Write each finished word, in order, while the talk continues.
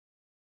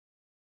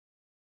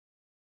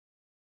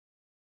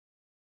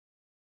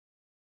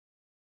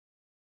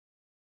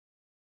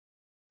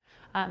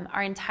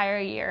our entire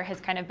year has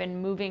kind of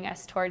been moving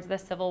us towards the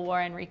Civil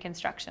War and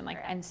Reconstruction.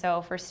 And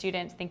so for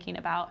students thinking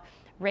about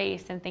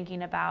race and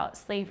thinking about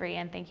slavery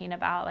and thinking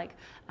about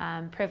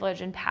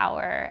privilege and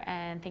power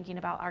and thinking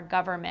about our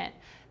government,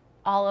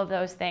 all of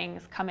those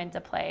things come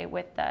into play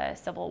with the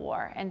Civil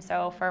War. And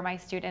so for my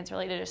students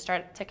really to just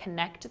start to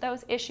connect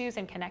those issues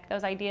and connect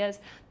those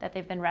ideas that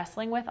they've been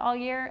wrestling with all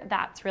year,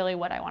 that's really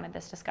what I wanted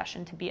this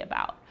discussion to be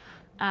about.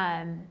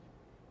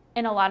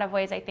 In a lot of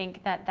ways, I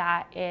think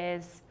that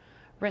is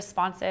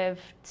responsive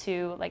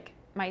to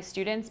my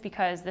students,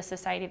 because the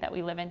society that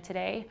we live in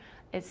today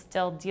is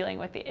still dealing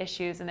with the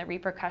issues and the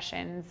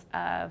repercussions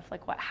of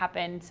what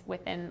happened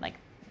within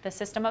the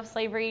system of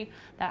slavery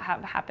that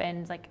have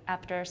happened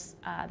after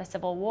the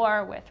Civil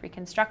War with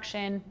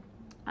Reconstruction,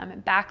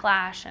 and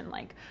backlash and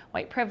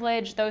white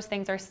privilege. Those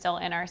things are still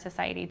in our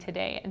society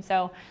today. And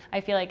so I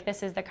feel like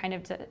this is the kind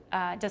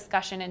of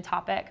discussion and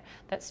topic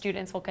that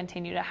students will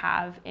continue to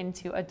have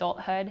into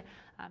adulthood.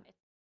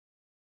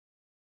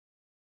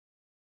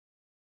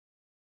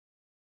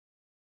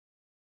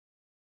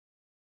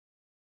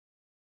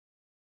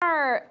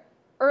 Our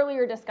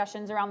earlier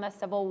discussions around the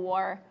Civil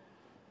War,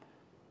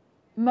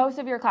 most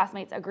of your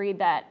classmates agreed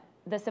that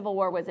the Civil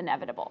War was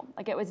inevitable,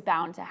 it was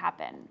bound to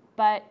happen.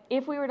 But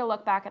if we were to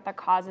look back at the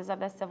causes of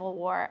the Civil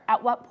War,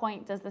 at what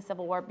point does the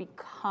Civil War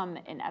become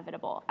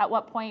inevitable? At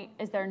what point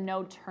is there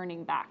no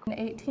turning back? In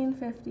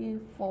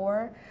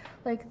 1854,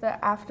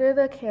 after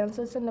the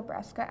Kansas and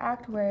Nebraska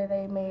Act, where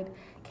they made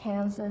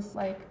Kansas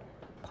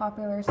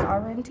popular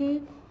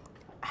sovereignty,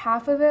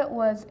 half of it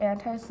was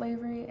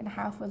anti-slavery and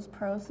half was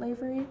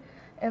pro-slavery.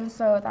 And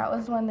so that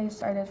was when they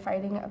started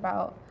fighting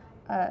about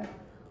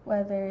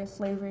whether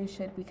slavery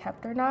should be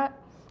kept or not.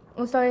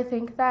 And so I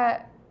think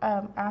that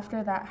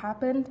after that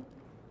happened,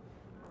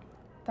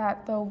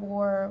 that the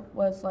war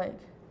was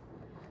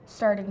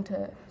starting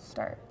to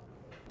start.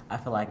 I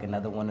feel like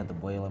another one of the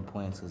boiling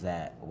points was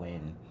that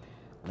when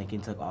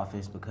Lincoln took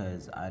office,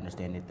 because I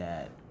understand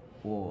that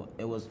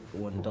it was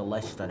when the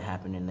election started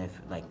happening,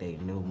 they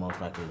knew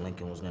most likely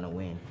Lincoln was gonna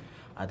win.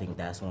 I think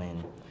that's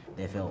when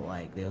they felt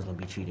like they was gonna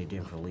be treated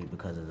differently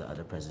because of the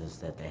other presidents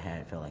that they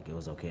had felt like it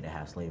was okay to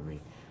have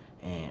slavery.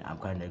 And I'm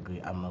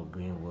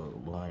agreeing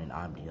with Lauren and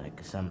Abdi.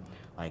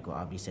 What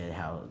Abdi said,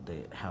 how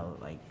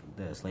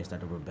the slaves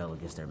started to rebel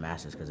against their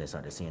masters because they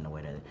started seeing the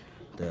way that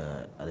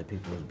the other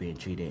people was being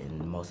treated,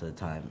 and most of the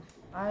time.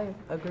 I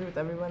agree with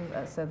everyone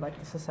that said the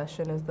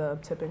secession is the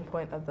tipping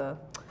point of the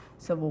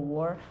Civil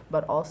War,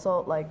 but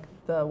also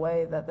the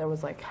way that there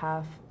was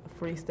half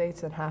free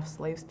states and half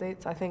slave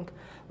states. I think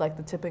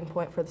the tipping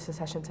point for the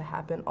secession to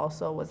happen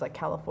also was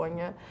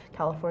California.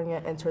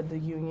 California entered the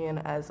Union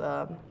as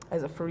a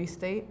free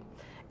state,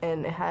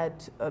 and it had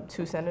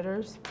 2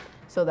 senators,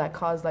 so that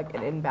caused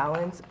an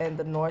imbalance, and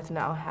the North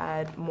now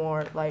had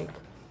more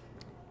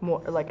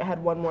it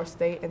had 1 more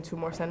state and 2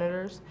 more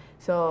senators.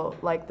 So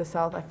the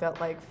South, I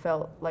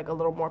felt a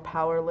little more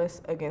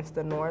powerless against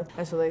the North,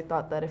 and so they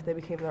thought that if they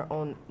became their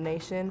own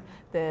nation,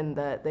 then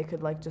that they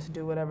could just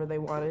do whatever they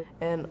wanted.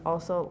 And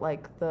also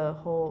the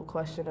whole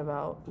question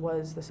about,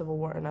 was the Civil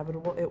War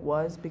inevitable? It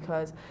was,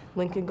 because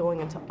Lincoln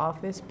going into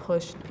office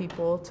pushed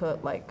people to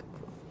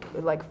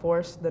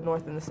force the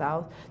North and the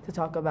South to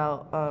talk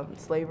about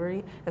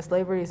slavery. And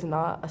slavery is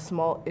not a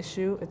small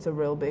issue, it's a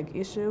real big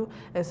issue.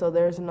 And so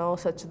there's no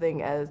such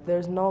thing as,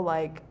 there's no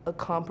a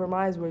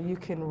compromise where you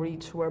can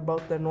reach where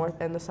both the North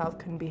and the South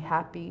can be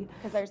happy.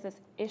 Because there's this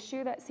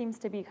issue that seems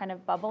to be kind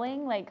of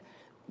bubbling.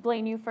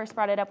 Blaine, you first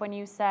brought it up when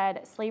you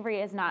said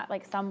slavery is not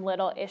some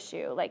little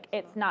issue.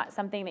 It's not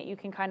something that you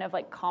can kind of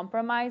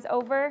compromise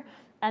over.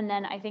 And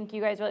then I think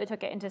you guys really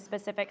took it into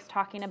specifics,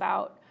 talking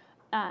about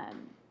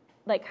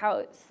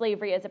how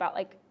slavery is about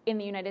in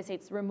the United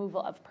States,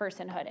 removal of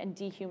personhood and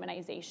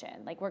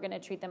dehumanization. We're gonna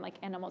treat them like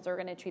animals, or we're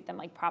gonna treat them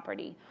like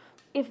property.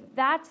 If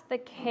that's the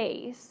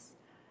case,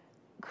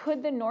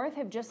 could the North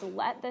have just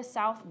let the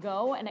South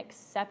go and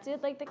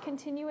accepted the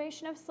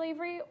continuation of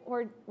slavery,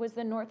 or was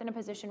the North in a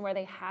position where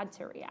they had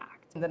to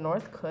react? The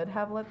North could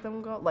have let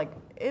them go.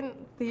 In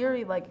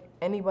theory,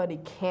 anybody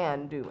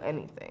can do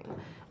anything.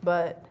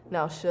 But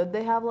now, should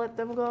they have let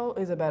them go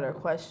is a better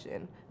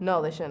question.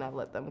 No, they shouldn't have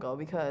let them go,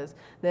 because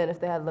then if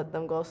they had let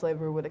them go,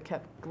 slavery would have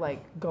kept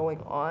going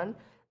on.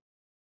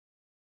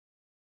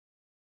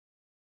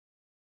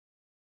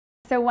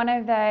 So one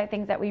of the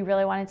things that we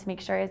really wanted to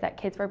make sure is that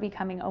kids were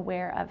becoming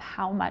aware of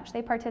how much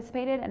they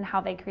participated and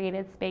how they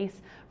created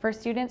space for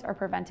students or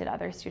prevented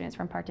other students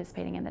from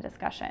participating in the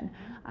discussion.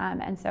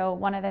 And so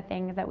one of the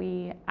things that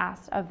we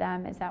asked of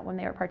them is that when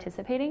they were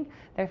participating,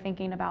 they're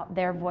thinking about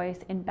their voice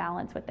in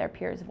balance with their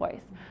peers'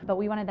 voice. But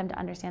we wanted them to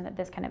understand that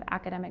this kind of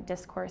academic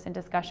discourse and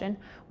discussion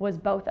was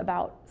both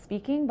about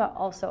speaking, but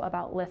also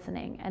about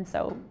listening. And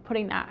so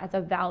putting that as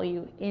a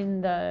value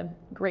in the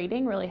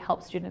grading really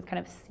helps students kind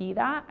of see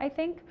that, I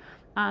think.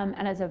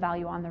 And as a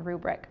value on the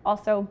rubric.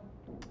 Also,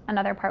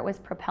 another part was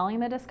propelling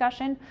the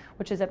discussion,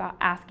 which is about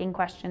asking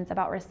questions,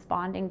 about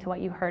responding to what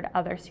you heard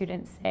other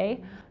students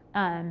say.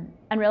 And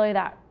really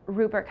that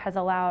rubric has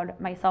allowed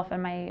myself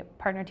and my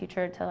partner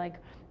teacher to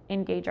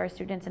engage our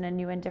students in a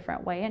new and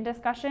different way in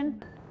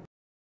discussion.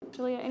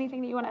 Julia,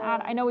 anything that you want to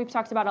add? I know we've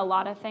talked about a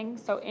lot of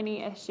things, so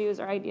any issues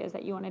or ideas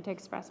that you wanted to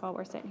express while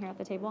we're sitting here at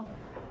the table?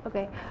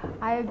 Okay,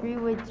 I agree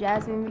with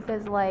Jasmine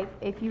because like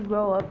if you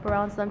grow up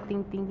around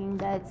something thinking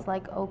that's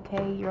like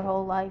okay your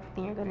whole life,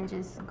 then you're gonna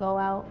just go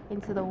out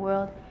into the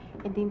world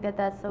and think that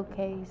that's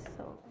okay.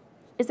 So,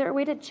 is there a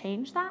way to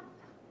change that?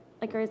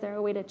 Like, or is there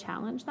a way to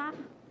challenge that?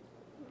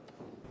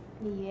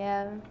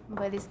 yeah,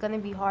 but it's gonna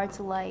be hard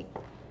to like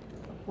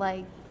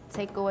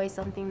take away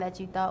something that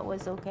you thought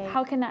was okay.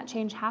 How can that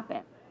change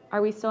happen?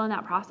 Are we still in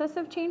that process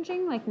of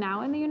changing, like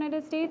now in the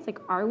United States? Like,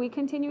 are we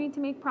continuing to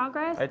make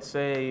progress? I'd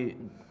say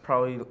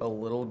probably a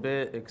little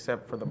bit,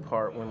 except for the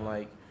part when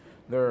like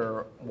there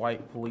are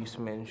white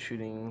policemen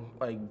shooting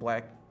like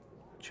black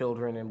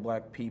children and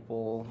black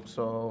people.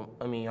 So,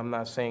 I mean, I'm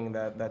not saying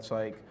that that's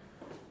like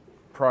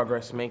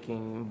progress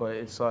making, but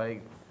it's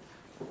like,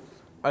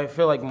 I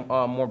feel like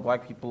more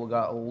black people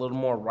got a little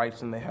more rights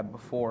than they had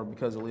before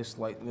because at least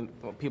like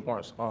people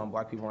aren't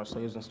black people aren't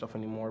slaves and stuff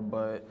anymore.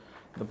 But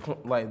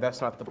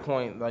that's not the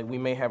point. Like we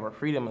may have our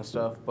freedom and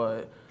stuff,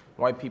 but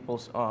white people,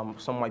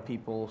 some white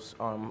people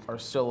are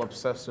still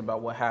obsessed about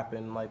what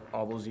happened like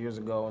all those years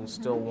ago and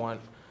still want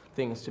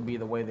things to be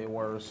the way they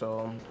were.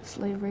 So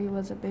Slavery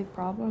was a big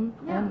problem,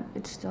 and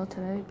it's still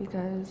today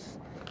because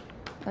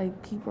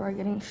like people are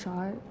getting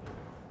shot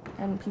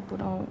and people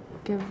don't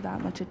give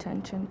that much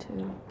attention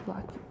to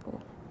black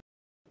people.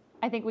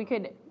 I think we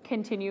could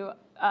continue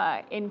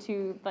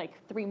into like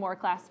 3 more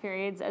class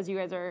periods as you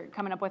guys are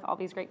coming up with all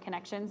these great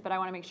connections, but I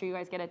want to make sure you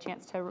guys get a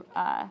chance to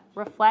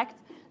reflect,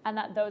 and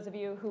that those of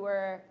you who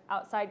are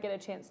outside get a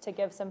chance to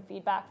give some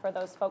feedback for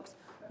those folks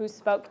who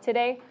spoke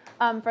today.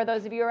 For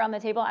those of you around the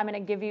table, I'm going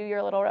to give you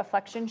your little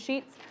reflection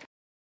sheets.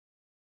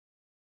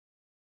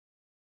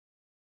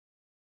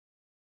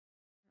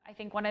 I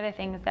think one of the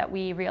things that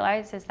we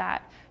realized is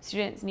that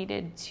students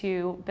needed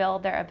to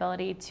build their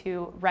ability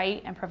to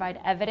write and provide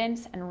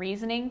evidence and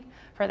reasoning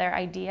for their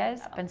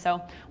ideas. And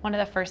so one of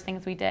the first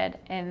things we did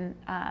in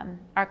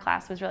our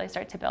class was really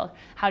start to build,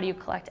 how do you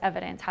collect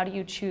evidence? How do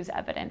you choose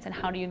evidence? And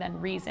how do you then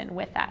reason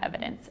with that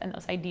evidence and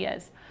those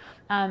ideas?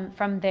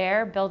 From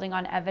there, building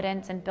on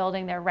evidence and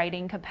building their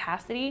writing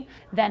capacity,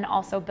 then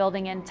also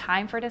building in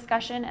time for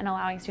discussion and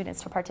allowing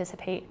students to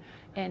participate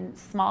in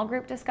small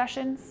group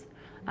discussions,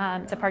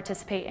 to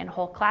participate in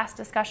whole class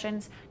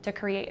discussions, to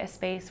create a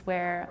space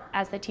where,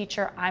 as the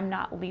teacher, I'm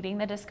not leading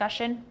the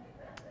discussion.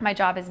 My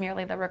job is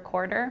merely the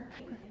recorder.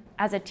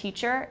 As a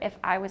teacher, if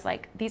I was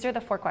like, these are the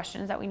 4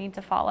 questions that we need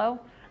to follow,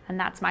 and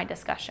that's my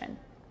discussion,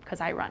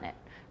 because I run it,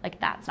 like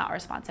that's not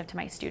responsive to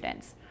my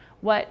students.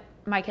 What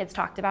my kids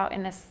talked about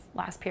in this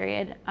last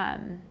period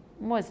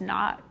was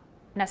not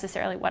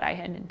necessarily what I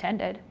had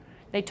intended.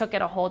 They took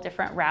it a whole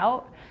different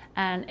route,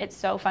 and it's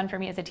so fun for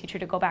me as a teacher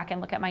to go back and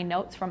look at my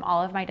notes from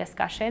all of my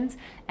discussions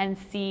and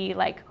see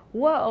like,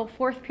 whoa,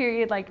 4th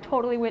period like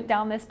totally went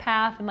down this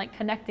path, and like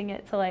connecting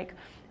it to like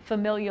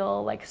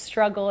familial like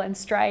struggle and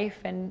strife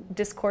and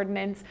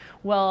discordance.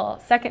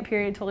 Well, 2nd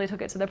period totally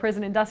took it to the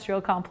prison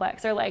industrial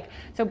complex, or like,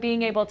 so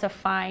being able to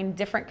find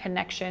different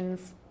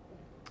connections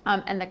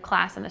and the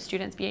class and the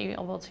students being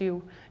able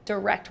to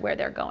direct where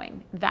they're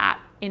going, that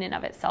in and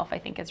of itself I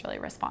think is really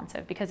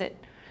responsive, because it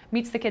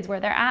meets the kids where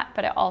they're at,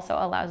 but it also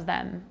allows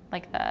them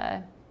like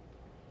the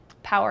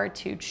power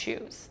to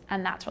choose,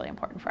 and that's really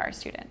important for our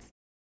students.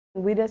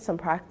 We did some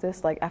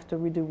practice, like after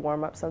we do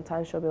warm-up,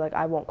 sometimes she'll be like,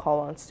 I won't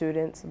call on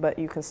students, but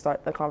you can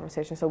start the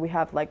conversation. So we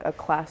have like a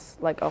class,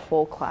 like a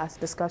whole class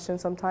discussion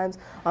sometimes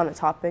on a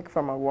topic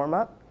from our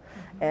warm-up.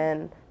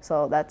 And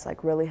so that's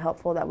like really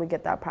helpful that we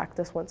get that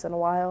practice once in a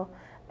while.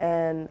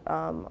 And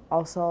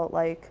also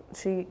like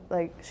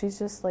she's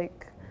just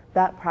like,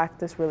 that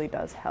practice really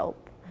does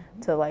help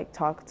to like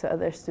talk to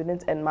other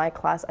students. In my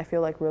class, I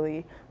feel like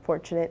really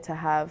fortunate to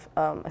have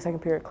a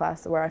 2nd period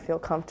class where I feel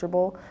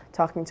comfortable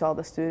talking to all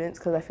the students,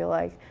 because I feel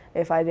like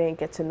if I didn't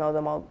get to know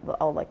them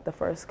all like the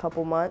first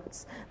couple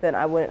months, then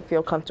I wouldn't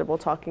feel comfortable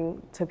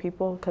talking to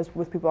people, because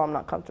with people I'm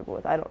not comfortable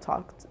with, I don't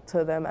talk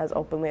to them as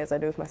openly as I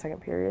do with my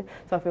 2nd period.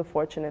 So I feel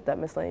fortunate that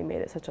Miss Lane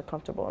made it such a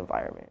comfortable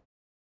environment.